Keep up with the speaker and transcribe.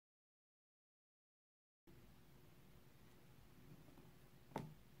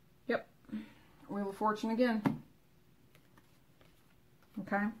of Fortune again.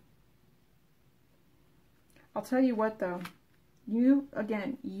 Okay? I'll tell you what though. You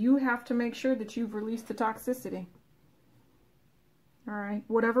have to make sure that you've released the toxicity. Alright?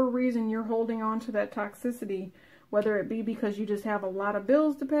 Whatever reason you're holding on to that toxicity, whether it be because you just have a lot of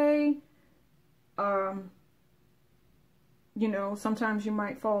bills to pay, you know, sometimes you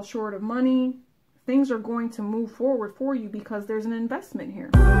might fall short of money. Things are going to move forward for you because there's an investment here.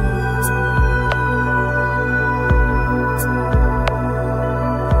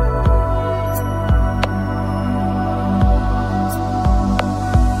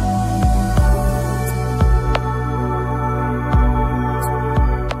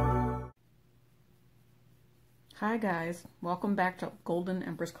 Hi guys, welcome back to Golden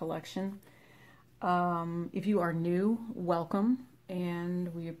Empress Collection. If you are new, welcome,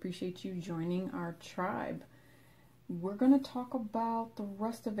 and we appreciate you joining our tribe. We're going to talk about the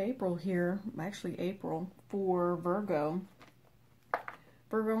rest of April here, actually April, for Virgo.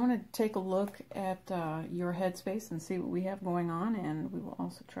 Virgo, I want to take a look at your headspace and see what we have going on, and we will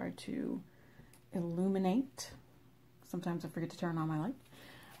also try to illuminate. Sometimes I forget to turn on my light.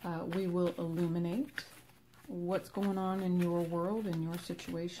 We will illuminate what's going on in your world and your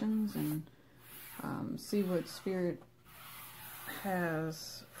situations, and see what Spirit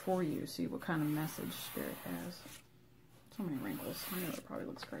has for you. See what kind of message Spirit has. So many wrinkles. I know it probably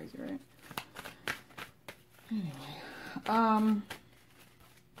looks crazy, right? Anyway,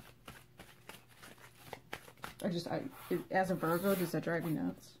 as a Virgo, does that drive you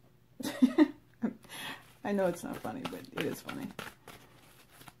nuts? I know it's not funny, but it is funny.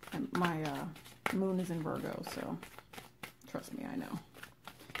 And my moon is in Virgo, so trust me, I know.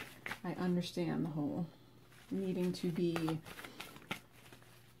 I understand the whole needing to be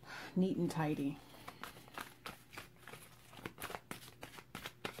neat and tidy.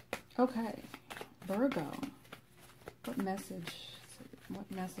 Okay, Virgo. What messages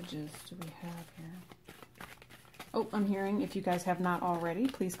do we have here? Oh, I'm hearing, if you guys have not already,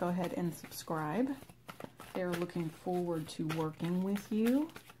 please go ahead and subscribe. They're looking forward to working with you.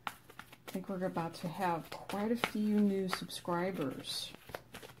 I think we're about to have quite a few new subscribers.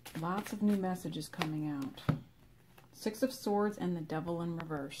 Lots of new messages coming out. Six of Swords and the Devil in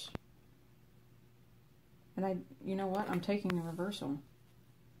reverse. And you know what? I'm taking the reversal,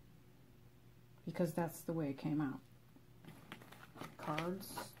 because that's the way it came out.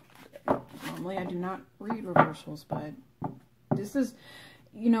 Cards. Normally I do not read reversals, but this is,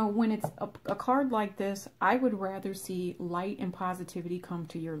 you know, when it's a card like this, I would rather see light and positivity come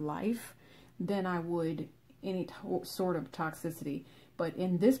to your life than I would any sort of toxicity. But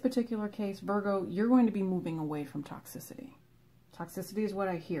in this particular case, Virgo, you're going to be moving away from toxicity. Toxicity is what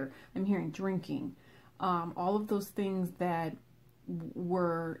I hear. I'm hearing drinking. All of those things that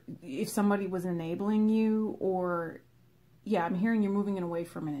were, if somebody was enabling you, or, yeah, I'm hearing you're moving away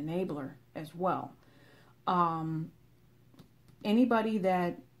from an enabler as well. Anybody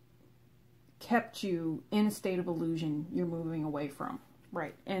that kept you in a state of illusion, you're moving away from.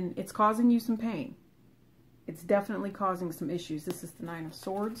 Right. And it's causing you some pain. It's definitely causing some issues. This is the Nine of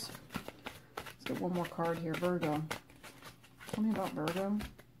Swords. Let's get one more card here. Virgo. Tell me about Virgo.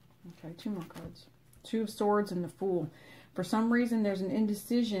 Okay, two more cards. Two of Swords and the Fool. For some reason, there's an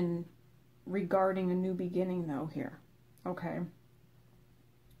indecision regarding a new beginning, though, here. Okay.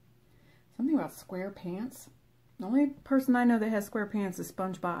 Something about square pants. The only person I know that has square pants is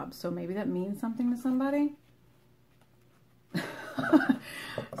SpongeBob, so maybe that means something to somebody.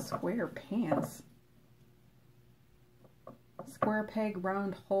 Square pants. Square peg,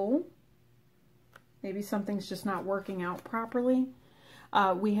 round hole. Maybe something's just not working out properly.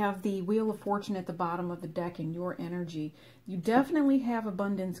 We have the Wheel of Fortune at the bottom of the deck in your energy. You definitely have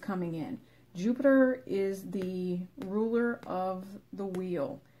abundance coming in. Jupiter is the ruler of the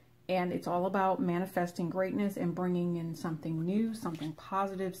wheel, and it's all about manifesting greatness and bringing in something new, something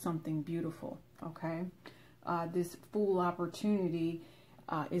positive, something beautiful, okay? This Fool opportunity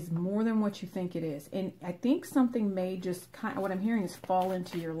is more than what you think it is. And I think something may just kind of, what I'm hearing is fall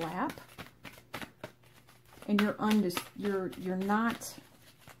into your lap. And you're not,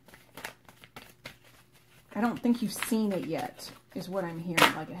 I don't think you've seen it yet, is what I'm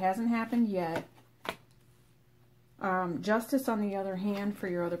hearing. Like, it hasn't happened yet. Justice, on the other hand, for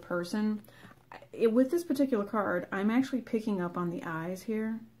your other person. With this particular card, I'm actually picking up on the eyes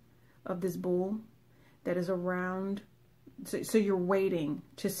here of this bull that is around. So you're waiting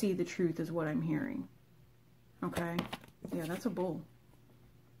to see the truth is what I'm hearing. Okay? Yeah, that's a bull.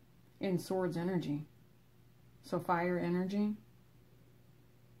 In Swords energy. So fire energy.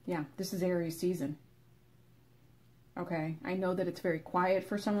 Yeah, this is Aries season. Okay, I know that it's very quiet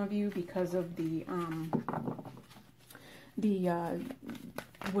for some of you because of the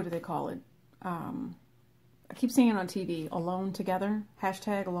what do they call it? I keep seeing it on TV, alone together,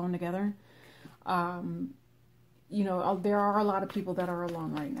 hashtag alone together. You know, there are a lot of people that are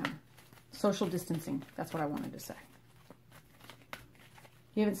alone right now. Social distancing, that's what I wanted to say.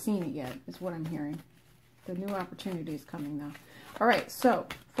 You haven't seen it yet, is what I'm hearing. The new opportunity is coming though. All right, so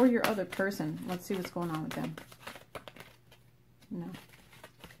for your other person, let's see what's going on with them. No.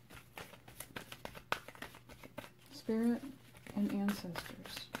 Spirit and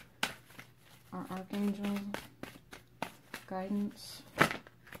ancestors. Our archangels, guidance,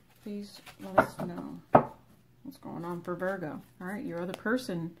 please let us know what's going on for Virgo. All right, your other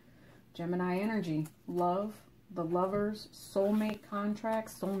person, Gemini energy, love, the lovers, soulmate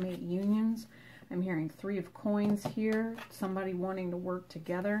contracts, soulmate unions. I'm hearing 3 of coins here, somebody wanting to work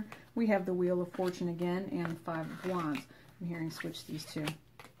together. We have the Wheel of Fortune again and 5 of Wands. I'm hearing switch these 2.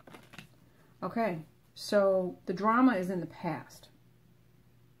 Okay, so the drama is in the past.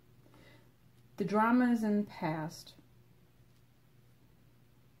 The drama is in the past.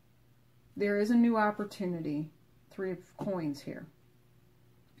 There is a new opportunity, 3 of coins here.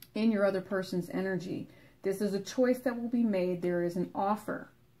 In your other person's energy, this is a choice that will be made. There is an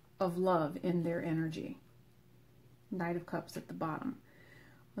offer of love in their energy. Knight of Cups at the bottom.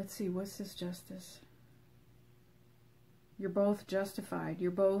 Let's see, what's this justice? You're both justified.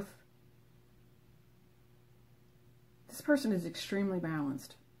 You're both... This person is extremely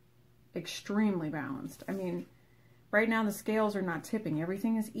balanced. Extremely balanced. I mean, right now the scales are not tipping.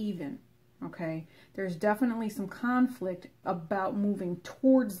 Everything is even. Okay? There's definitely some conflict about moving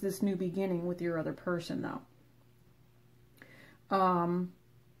towards this new beginning with your other person, though.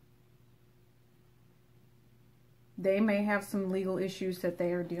 They may have some legal issues that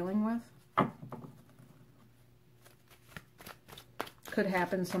they are dealing with. Could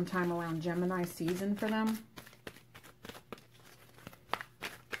happen sometime around Gemini season for them.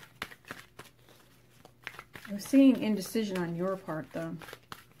 I'm seeing indecision on your part, though.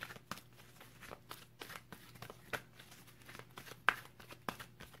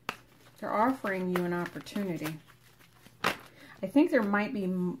 They're offering you an opportunity. I think there might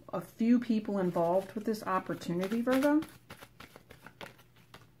be a few people involved with this opportunity, Virgo.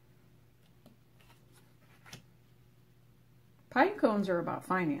 Pine cones are about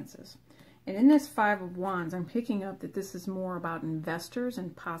finances. And in this 5 of Wands, I'm picking up that this is more about investors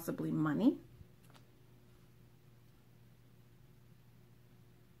and possibly money.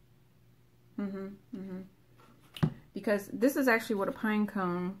 Because this is actually what a pine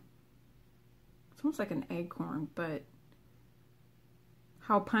cone... It's almost like an acorn, but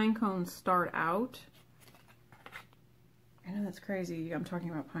how pine cones start out. I know that's crazy. I'm talking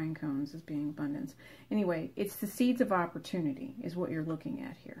about pine cones as being abundance. Anyway, it's the seeds of opportunity is what you're looking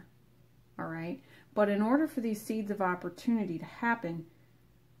at here. All right? But in order for these seeds of opportunity to happen,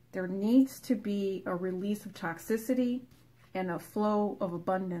 there needs to be a release of toxicity and a flow of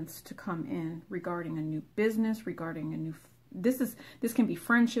abundance to come in regarding a new business, regarding a new... This can be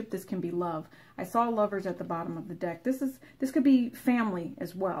friendship, this can be love. I saw lovers at the bottom of the deck. This could be family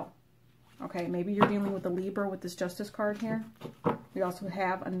as well. Okay, maybe you're dealing with a Libra with this Justice card here. We also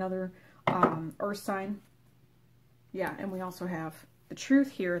have another Earth sign. Yeah, and we also have the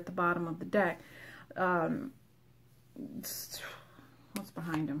Truth here at the bottom of the deck. What's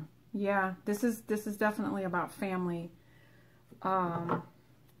behind him? Yeah, this is definitely about family.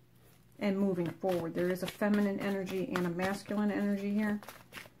 And moving forward. There is a feminine energy and a masculine energy here.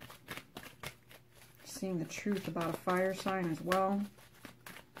 Seeing the Truth about a fire sign as well.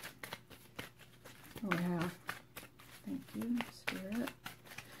 We have, thank you, Spirit.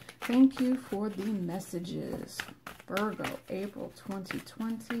 Thank you for the messages. Virgo, April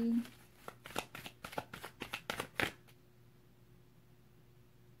 2020.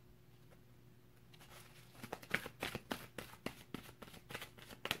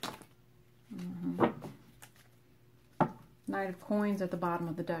 Knight of Coins at the bottom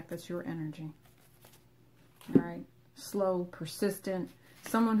of the deck. That's your energy. All right. Slow, persistent.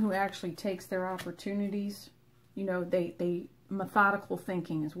 Someone who actually takes their opportunities. You know, they methodical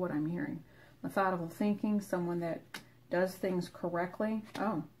thinking is what I'm hearing. Methodical thinking. Someone that does things correctly.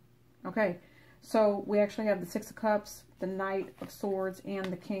 Oh, okay. So we actually have the 6 of Cups, the Knight of Swords, and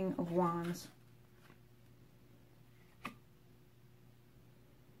the King of Wands.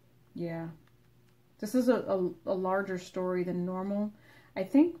 Yeah. This is a larger story than normal. I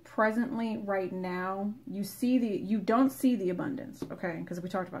think presently, right now, you don't see the abundance, okay? Because we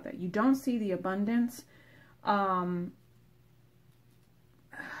talked about that. You don't see the abundance. And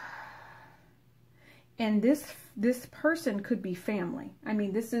And this person could be family. I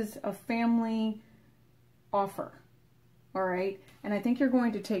mean, this is a family offer. All right. And I think you're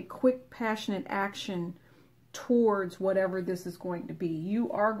going to take quick, passionate action towards whatever this is going to be.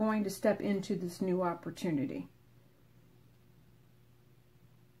 You are going to step into this new opportunity.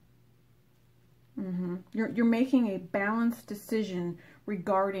 You're making a balanced decision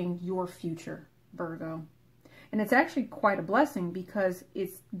regarding your future, Virgo. And it's actually quite a blessing because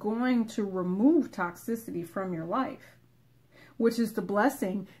it's going to remove toxicity from your life, which is the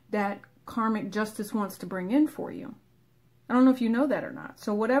blessing that karmic justice wants to bring in for you. I don't know if you know that or not.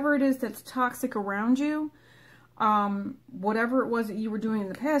 So whatever it is that's toxic around you, whatever it was that you were doing in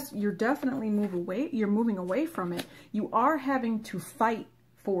the past, you're definitely moving away from it. You are having to fight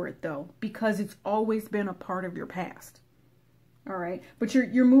for it though, because it's always been a part of your past. All right. But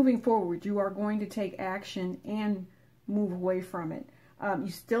you're moving forward. You are going to take action and move away from it.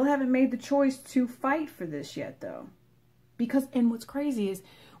 You still haven't made the choice to fight for this yet though. Because, and what's crazy is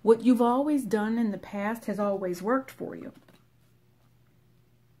what you've always done in the past has always worked for you.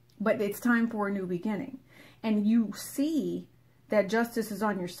 But it's time for a new beginning. And you see that justice is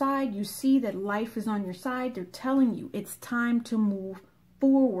on your side. You see that life is on your side. They're telling you it's time to move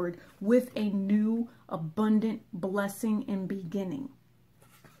forward with a new abundant blessing and beginning.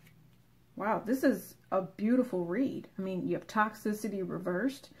 Wow, this is a beautiful read. I mean, you have toxicity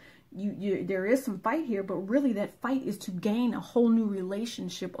reversed. There is some fight here, but really that fight is to gain a whole new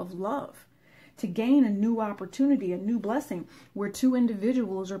relationship of love, to gain a new opportunity, a new blessing where two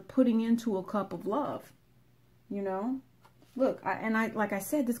individuals are putting into a cup of love. You know, look, like I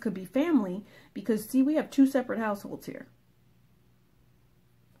said, this could be family because see, we have two separate households here.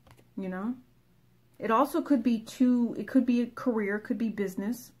 You know, it also could be it could be a career, could be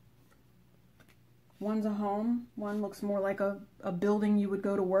business. One's a home. One looks more like a building you would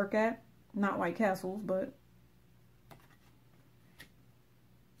go to work at. Not White Castles, but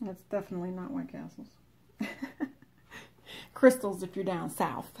that's definitely not White Castles. Crystals if you're down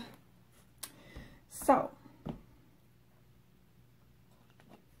south. So,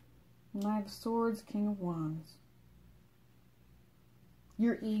 Knight of Swords, King of Wands.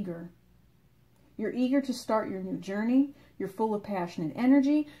 You're eager. You're eager to start your new journey. You're full of passionate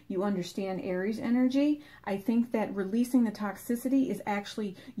energy. You understand Aries energy. I think that releasing the toxicity is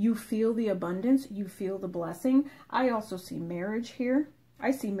actually, you feel the abundance. You feel the blessing. I also see marriage here.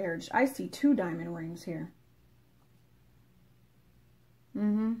 I see marriage. I see 2 diamond rings here.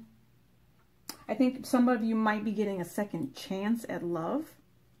 I think some of you might be getting a second chance at love.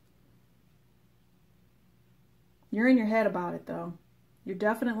 You're in your head about it though. You're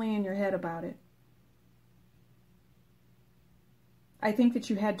definitely in your head about it. I think that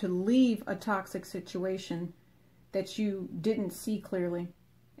you had to leave a toxic situation that you didn't see clearly.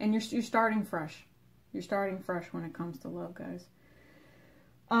 And you're starting fresh. You're starting fresh when it comes to love, guys.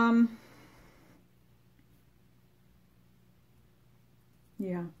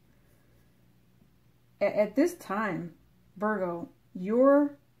 Yeah. At this time, Virgo,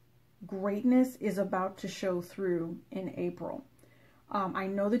 your greatness is about to show through in April. I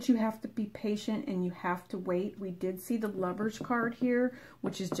know that you have to be patient and you have to wait. We did see the Lovers card here,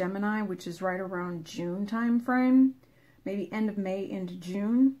 which is Gemini, which is right around June time frame, maybe end of May into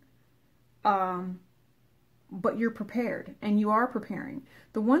June. But you're prepared and you are preparing.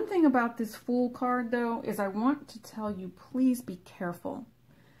 The one thing about this Fool card though is I want to tell you, please be careful.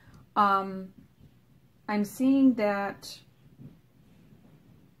 I'm seeing that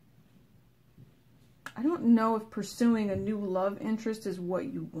I don't know if pursuing a new love interest is what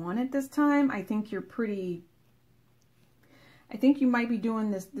you want at this time. I think you're pretty, I think you might be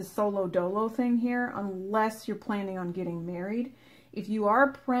doing this solo dolo thing here unless you're planning on getting married. If you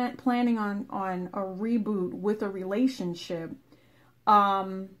are planning on a reboot with a relationship,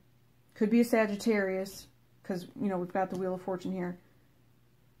 could be a Sagittarius because, you know, we've got the Wheel of Fortune here,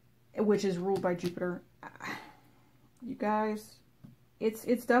 which is ruled by Jupiter. You guys,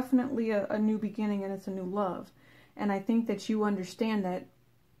 it's definitely a new beginning and it's a new love. And I think that you understand that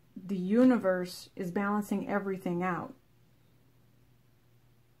the universe is balancing everything out.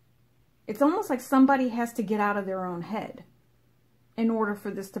 It's almost like somebody has to get out of their own head in order for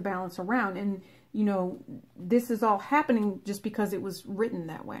this to balance around. And, you know, this is all happening just because it was written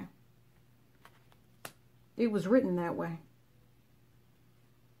that way. It was written that way.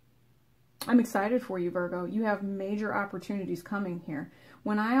 I'm excited for you, Virgo. You have major opportunities coming here.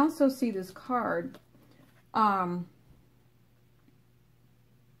 When I also see this card, yeah,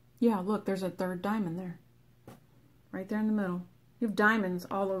 look, there's a third diamond there. Right there in the middle. You have diamonds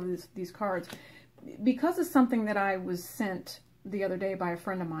all over these cards. Because of something that I was sent the other day by a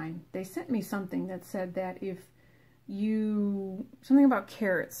friend of mine. They sent me something that said that if you, something about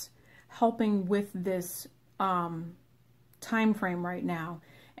carrots helping with this time frame right now,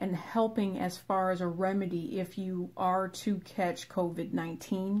 and helping as far as a remedy if you are to catch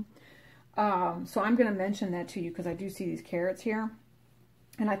COVID-19. So I'm going to mention that to you because I do see these carrots here.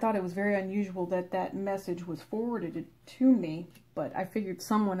 And I thought it was very unusual that that message was forwarded to me, but I figured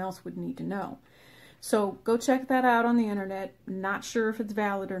someone else would need to know. So go check that out on the internet. Not sure if it's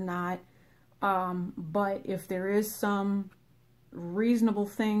valid or not, but if there is some reasonable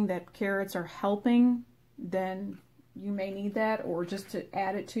thing that carrots are helping, then you may need that, or just to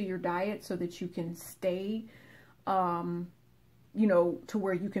add it to your diet so that you can stay, you know, to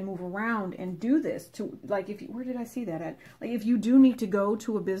where you can move around and do this. To, like, if you, where did I see that at? Like, if you do need to go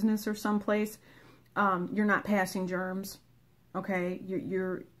to a business or someplace, you're not passing germs, okay?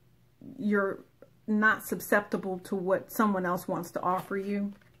 You're not susceptible to what someone else wants to offer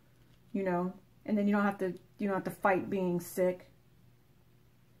you, you know, and then you don't have to fight being sick.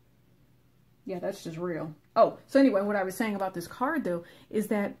 Yeah, that's just real. Oh, so anyway, what I was saying about this card, though, is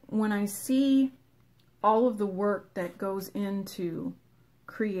that when I see all of the work that goes into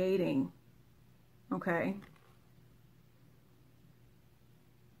creating, okay,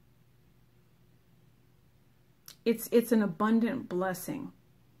 it's an abundant blessing.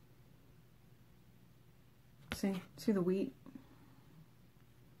 See the wheat?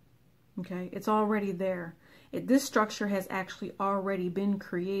 Okay, it's already there. This structure has actually already been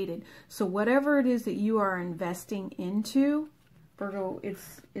created. So whatever it is that you are investing into, Virgo,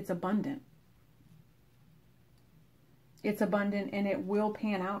 it's abundant. It's abundant and it will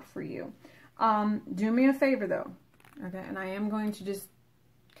pan out for you. Do me a favor though, okay? And I am going to just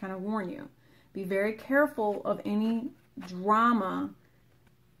kind of warn you. Be very careful of any drama,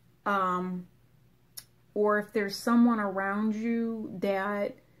 or if there's someone around you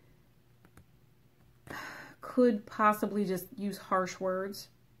that could possibly just use harsh words,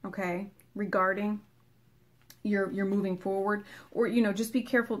 okay, regarding you're moving forward, or, you know, just be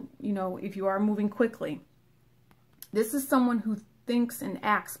careful, you know, if you are moving quickly. This is someone who thinks and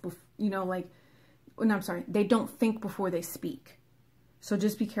acts, you know, like, no, I'm sorry, they don't think before they speak. So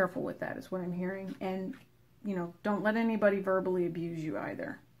just be careful with that is what I'm hearing. And, you know, don't let anybody verbally abuse you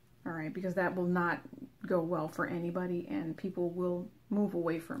either, all right, because that will not go well for anybody and people will move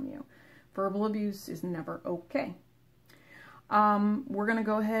away from you. Verbal abuse is never okay. We're going to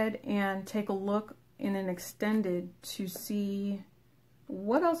go ahead and take a look in an extended to see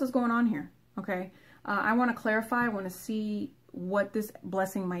what else is going on here. Okay. I want to clarify. I want to see what this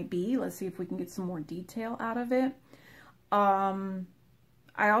blessing might be. Let's see if we can get some more detail out of it.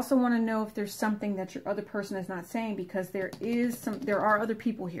 I also want to know if there's something that your other person is not saying, because there are other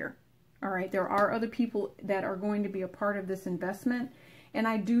people here. All right. There are other people that are going to be a part of this investment. And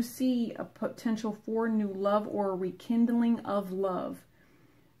I do see a potential for new love or a rekindling of love.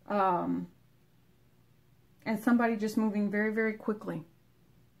 And somebody just moving very, very quickly.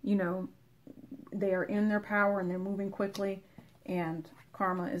 You know, they are in their power and they're moving quickly. And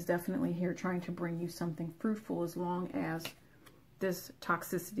karma is definitely here trying to bring you something fruitful as long as this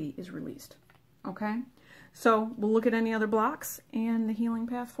toxicity is released. Okay? So we'll look at any other blocks and the healing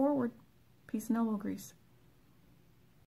path forward. Peace and elbow grease.